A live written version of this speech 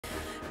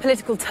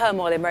Political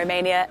turmoil in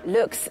Romania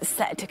looks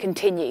set to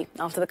continue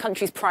after the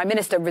country's Prime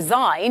Minister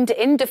resigned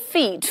in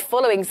defeat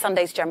following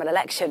Sunday's general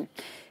election.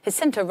 His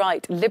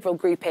centre-right Liberal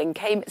grouping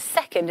came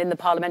second in the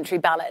parliamentary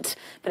ballot,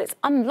 but it's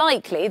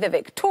unlikely the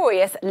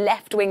victorious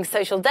left-wing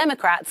Social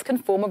Democrats can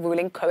form a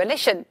ruling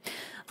coalition.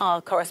 Our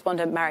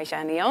correspondent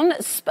Marie-Jeanne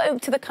Lyon spoke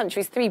to the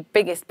country's three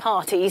biggest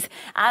parties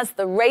as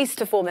the race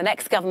to form the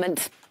next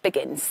government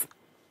begins.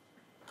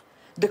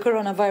 The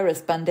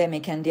coronavirus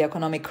pandemic and the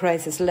economic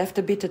crisis left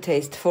a bitter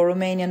taste for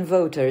Romanian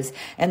voters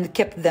and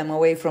kept them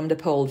away from the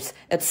polls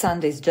at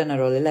Sunday's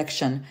general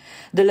election.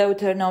 The low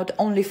turnout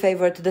only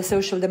favoured the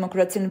Social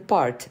Democrats in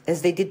part,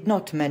 as they did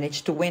not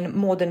manage to win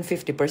more than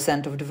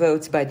 50% of the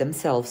votes by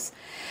themselves.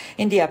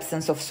 In the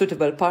absence of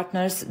suitable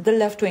partners, the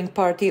left-wing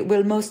party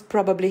will most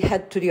probably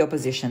head to the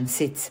opposition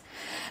seats.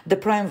 The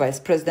Prime Vice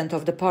President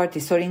of the party,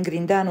 Sorin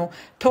Grindeanu,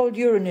 told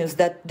Euronews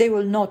that they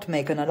will not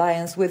make an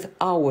alliance with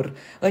AUR,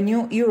 a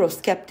new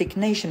Eurosceptic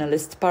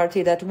nationalist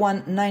party that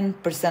won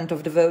 9%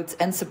 of the votes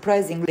and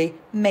surprisingly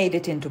made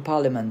it into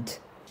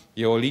parliament.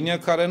 They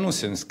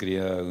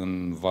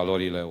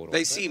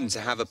seem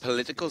to have a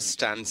political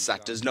stance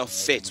that does not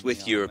fit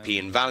with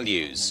European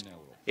values.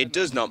 It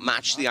does not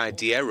match the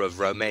idea of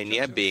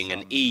Romania being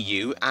an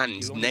EU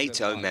and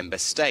NATO member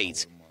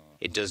state.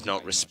 It does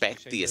not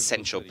respect the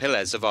essential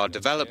pillars of our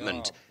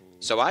development.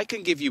 So I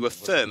can give you a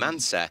firm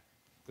answer: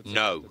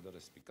 no.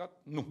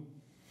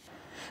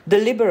 The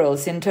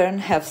Liberals, in turn,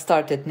 have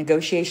started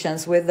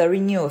negotiations with the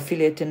Renew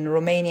affiliate in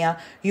Romania,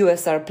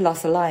 USR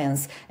Plus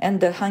Alliance, and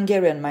the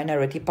Hungarian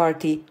minority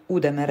party,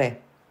 UDMR.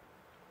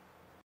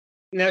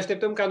 We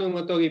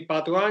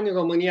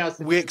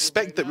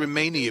expect that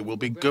Romania will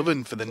be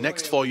governed for the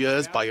next 4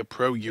 years by a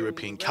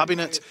pro-European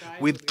cabinet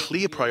with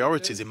clear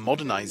priorities in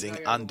modernising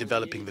and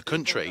developing the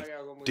country,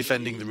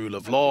 defending the rule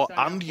of law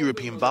and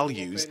European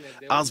values,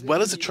 as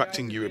well as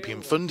attracting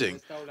European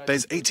funding.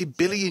 There's 80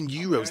 billion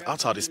euros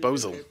at our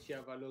disposal.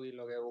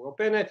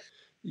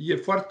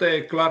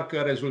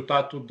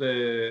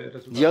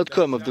 The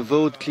outcome of the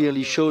vote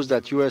clearly shows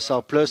that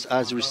USR Plus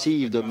has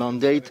received a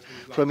mandate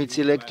from its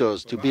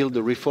electors to build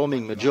a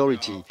reforming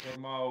majority.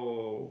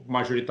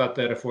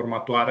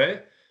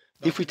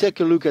 If we take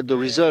a look at the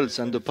results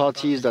and the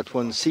parties that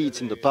won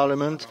seats in the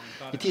parliament,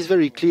 it is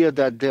very clear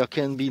that there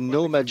can be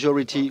no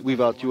majority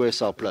without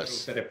USR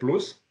Plus.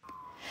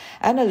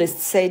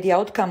 Analysts say the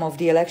outcome of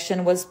the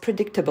election was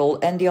predictable,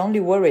 and the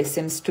only worry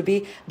seems to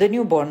be the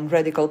newborn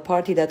radical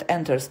party that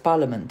enters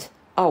parliament,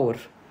 AUR.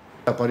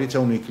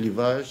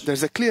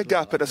 There's a clear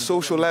gap at a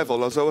social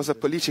level as well as a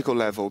political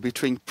level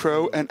between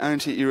pro and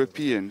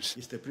anti-Europeans.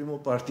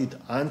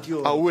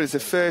 AUR is the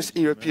first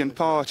European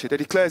party that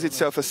declares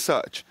itself as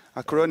such,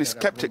 a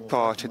corona-skeptic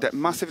party that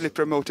massively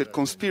promoted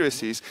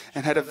conspiracies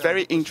and had a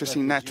very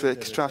interesting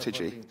network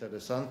strategy.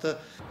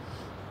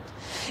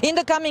 In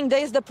the coming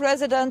days, the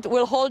president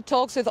will hold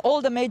talks with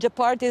all the major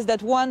parties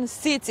that won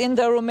seats in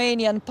the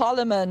Romanian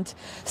parliament,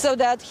 so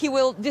that he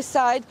will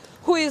decide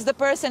who is the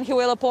person he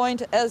will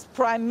appoint as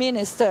prime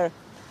minister.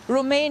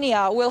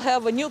 Romania will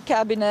have a new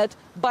cabinet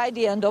by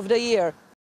the end of the year.